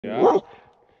Yeah,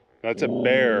 that's a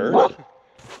bear.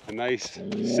 A nice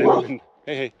cinnamon.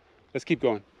 Hey, let's keep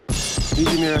going.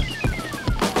 Easy, Mira.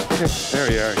 Okay,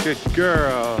 there you are. Good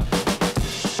girl.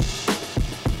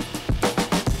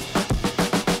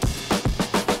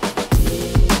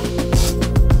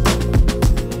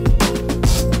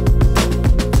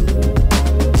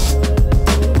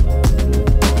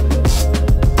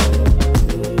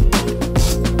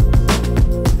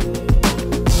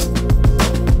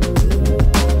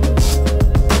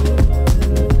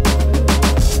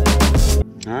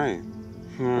 Hi,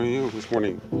 how are you this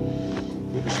morning?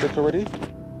 You slept already?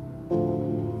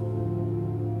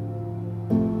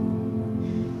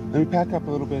 Let me pack up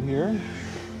a little bit here.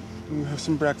 We'll have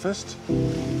some breakfast.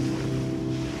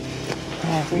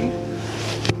 Coffee.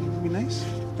 Be nice?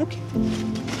 Okay.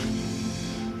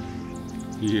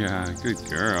 Yeah, good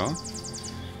girl.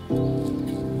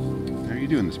 How are you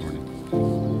doing this morning?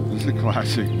 This is a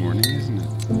classic morning, isn't it?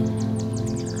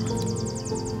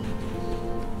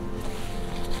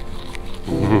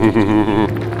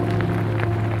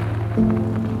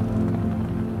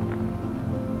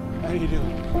 How are you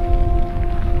doing?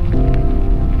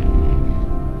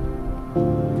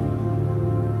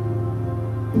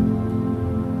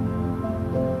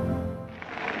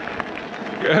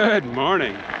 Good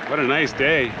morning. What a nice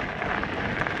day.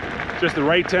 Just the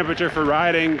right temperature for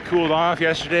riding. Cooled off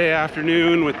yesterday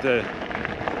afternoon with the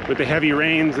heavy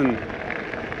rains and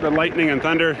the lightning and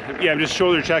thunder. Yeah, I'm just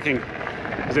shoulder checking.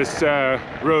 This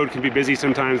road can be busy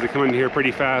sometimes. They come in here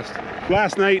pretty fast.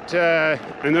 Last night I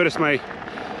noticed my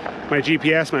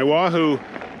GPS, my Wahoo,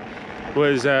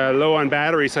 was low on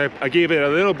battery, so I gave it a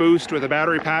little boost with a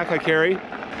battery pack I carry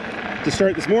to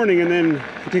start this morning. And then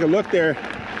if you take a look there,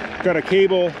 got a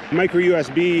cable, micro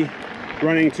USB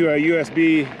running to a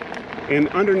USB, and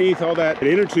underneath all that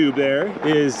inner tube there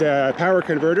is a power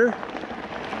converter,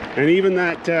 and even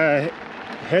that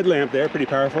headlamp there, pretty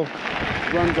powerful,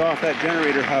 runs off that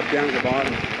generator hub down at the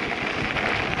bottom.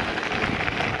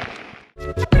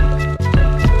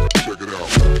 Check it out.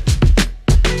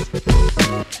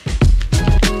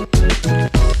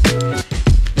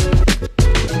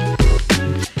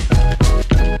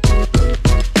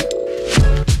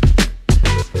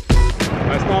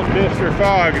 That's not mist or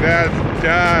fog, that's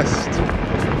dust.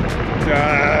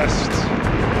 Dust.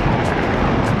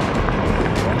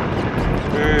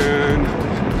 And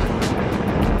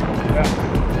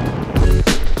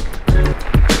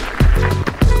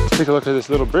take a look at this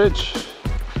little bridge.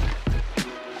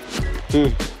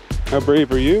 How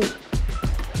brave are you?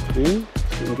 In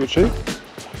good shape?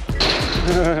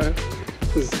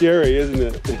 It's scary, isn't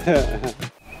it?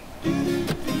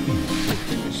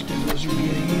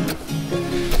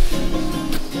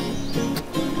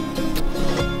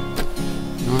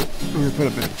 I'm gonna put a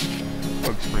bit of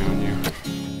bug spray on you.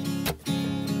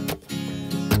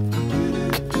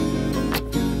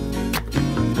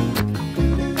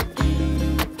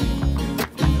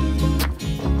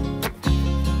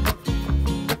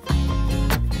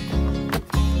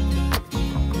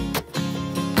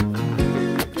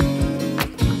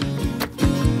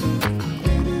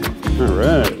 All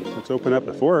right, let's open up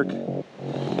the fork.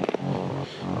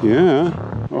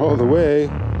 Yeah, all the way,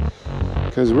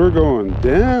 because we're going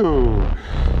down.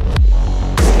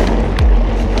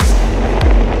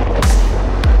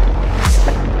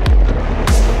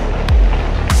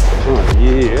 Oh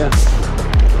yeah.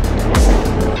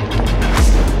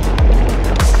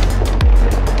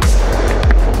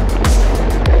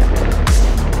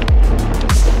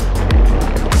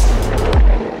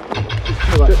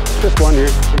 Just one here.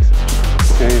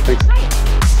 Okay, thanks.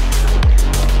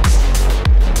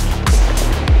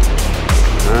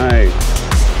 Nice.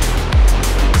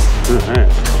 All right.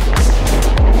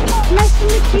 Nice to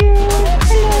meet you.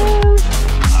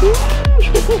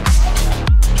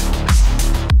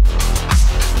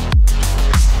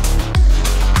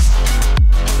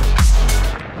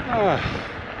 Hello.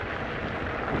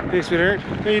 Hey, sweetheart.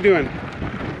 How you doing?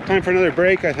 Time for another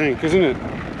break, I think, isn't it?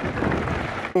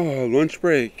 Oh, lunch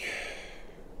break.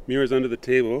 Mira's under the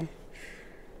table,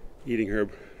 eating the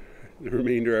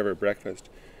remainder of her breakfast.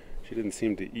 She didn't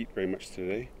seem to eat very much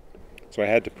today, so I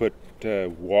had to put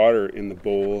water in the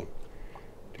bowl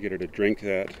to get her to drink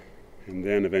that, and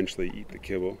then eventually eat the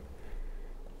kibble.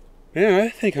 Yeah, I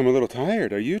think I'm a little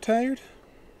tired. Are you tired?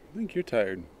 I think you're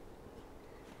tired.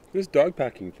 This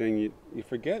dogpacking thing, you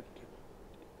forget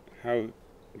how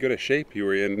good a shape you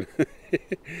were in.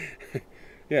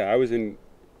 Yeah, I was in.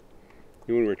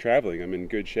 When we're traveling, I'm in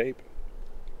good shape.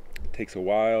 It takes a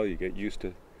while, you get used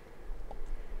to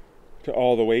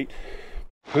all the weight.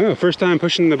 Oh, first time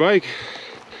pushing the bike.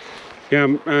 Yeah,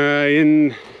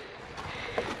 in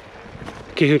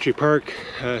Country Park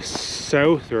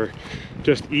south or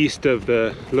just east of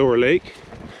the lower lake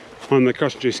on the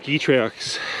cross-country ski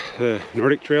tracks, the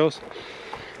Nordic trails,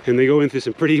 and they go into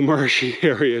some pretty marshy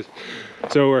areas.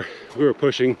 So we were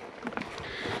pushing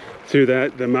through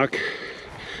that. The muck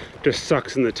just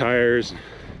sucks in the tires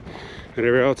and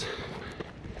everything else.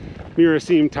 Mira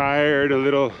seemed tired, a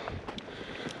little,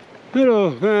 you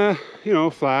know,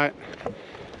 flat.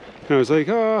 And I was like,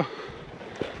 oh,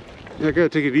 I gotta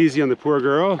take it easy on the poor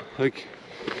girl. Like,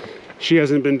 she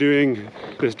hasn't been doing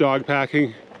this dog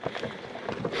packing,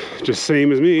 just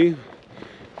same as me.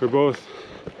 We're both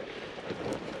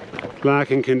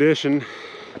lacking condition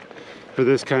for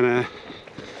this kind of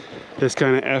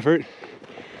effort.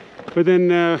 But then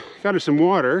got her some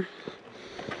water,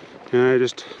 and I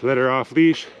just let her off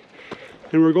leash,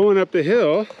 and we're going up the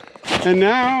hill. And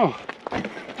now,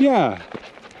 yeah,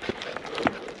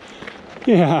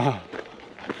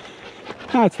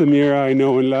 that's the Mira I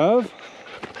know and love.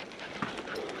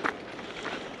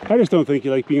 I just don't think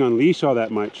you like being on leash all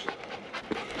that much.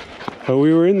 But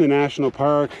we were in the national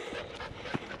park,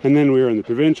 and then we were in the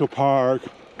provincial park.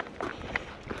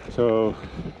 So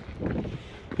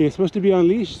you're supposed to be on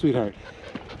leash, sweetheart.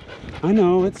 I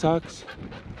know, it sucks.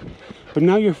 But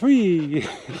now you're free.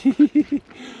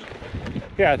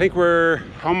 Yeah, I think we're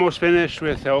almost finished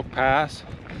with Elk Pass.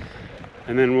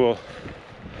 And then we'll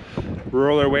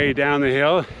roll our way down the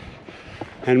hill.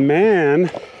 And man,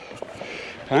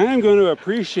 I'm going to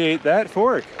appreciate that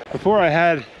fork. Before I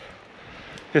had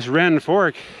this Wren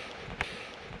fork,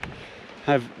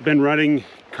 I've been running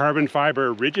carbon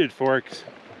fiber rigid forks.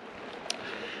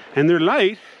 And they're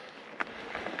light,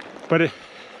 but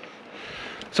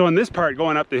so on this part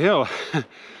going up the hill,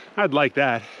 I'd like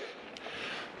that.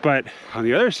 But on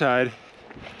the other side,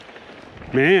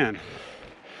 man,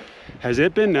 has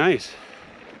it been nice.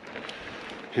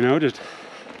 You know, just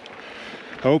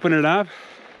open it up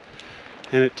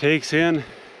and it takes in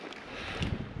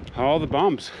all the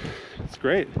bumps. It's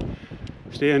great.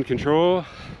 Stay in control,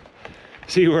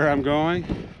 see where I'm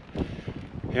going.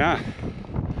 Yeah.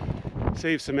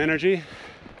 Save some energy.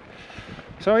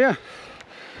 So yeah,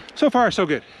 so far so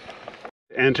good.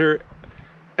 Enter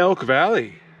Elk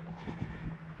Valley.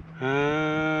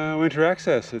 Winter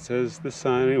access, it says this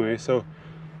sign anyway. So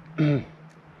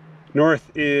north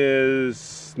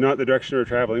is not the direction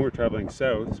we're traveling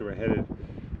south, so we're headed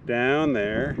down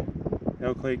there.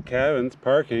 Elk Lake Cabins,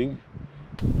 parking.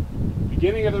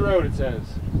 Beginning of the road, it says.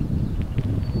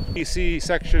 BC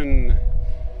section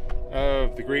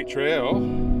of the Great Trail.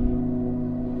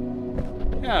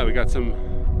 Yeah, we got some,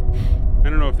 I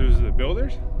don't know if those are the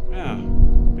builders. Yeah,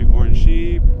 bighorn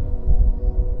sheep.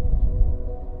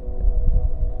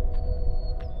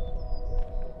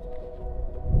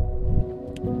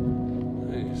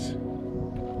 Nice.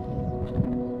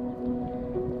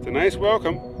 It's a nice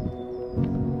welcome.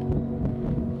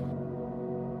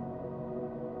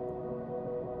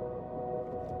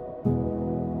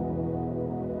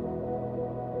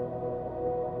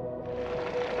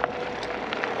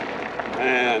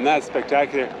 And that's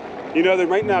spectacular. You know, there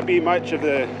might not be much of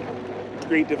the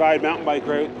Great Divide mountain bike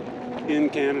route in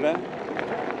Canada,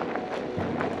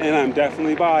 and I'm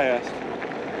definitely biased,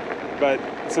 but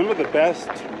some of the best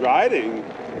riding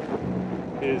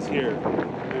is here.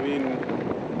 I mean,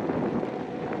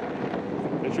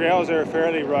 the trails are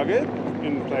fairly rugged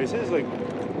in places. Like,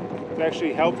 it's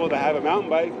actually helpful to have a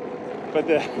mountain bike, but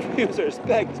the views are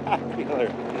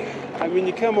spectacular. I mean,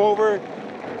 you come over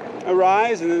a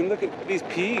rise and then look at these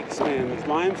peaks, man. These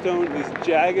limestone, these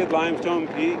jagged limestone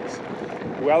peaks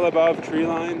well above tree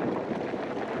line.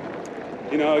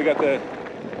 You know, you got the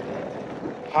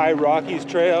High Rockies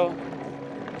Trail.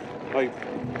 Like,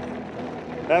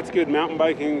 that's good mountain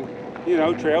biking, you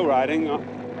know, trail riding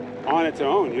on its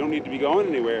own. You don't need to be going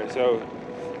anywhere. So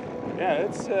yeah,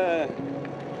 it's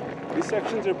these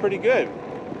sections are pretty good.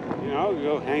 You know,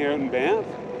 go hang out in Banff.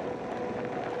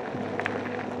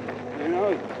 You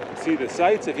know, see the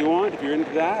sights if you want, if you're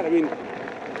into that. I mean,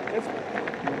 it's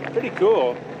pretty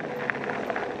cool.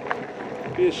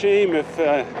 It'd be a shame if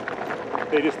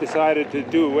they just decided to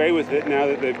do away with it now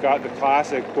that they've got the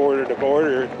classic border to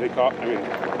border. I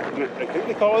think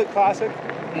they call it classic.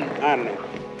 I don't know.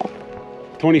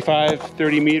 25,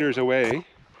 30 meters away,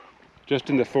 just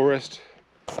in the forest,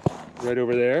 right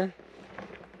over there.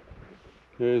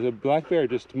 There's a black bear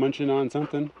just munching on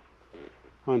something,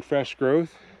 on fresh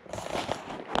growth.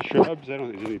 Shrubs, I don't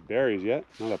think there's any berries yet,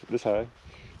 not up this high.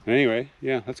 Anyway,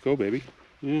 yeah, let's go, baby.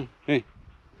 Yeah, hey.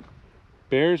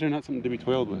 Bears are not something to be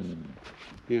toiled with.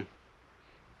 Yeah.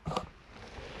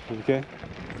 Okay?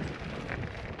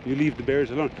 You leave the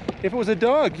bears alone. If it was a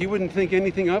dog, you wouldn't think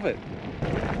anything of it.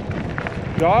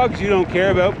 Dogs you don't care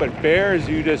about, but bears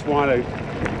you just want to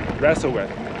wrestle with.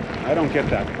 I don't get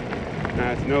that.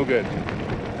 That's no good.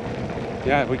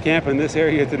 Yeah, if we camp in this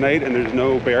area tonight and there's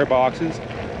no bear boxes,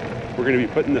 we're gonna be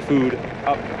putting the food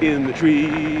up in the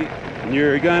tree, and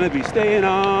you're gonna be staying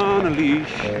on a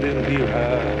leash, little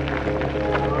Mira.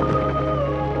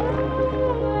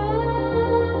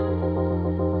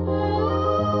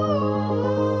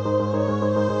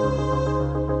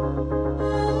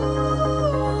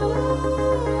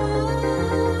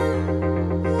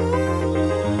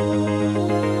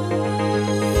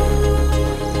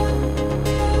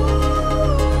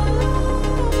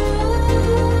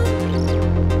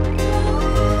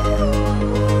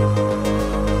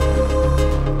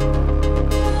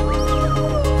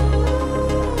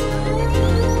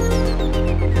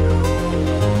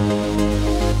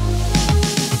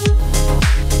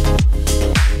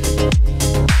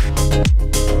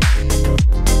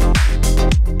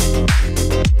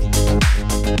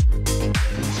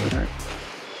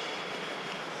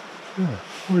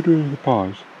 We're doing the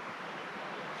pause.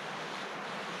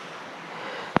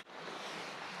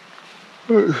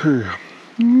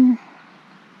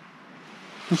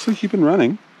 Looks like you've been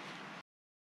running.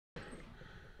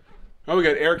 Oh, we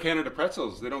got Air Canada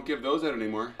pretzels. They don't give those out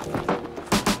anymore.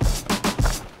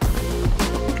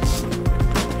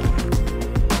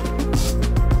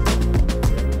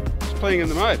 Just playing in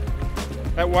the mud.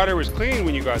 That water was clean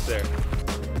when you got there.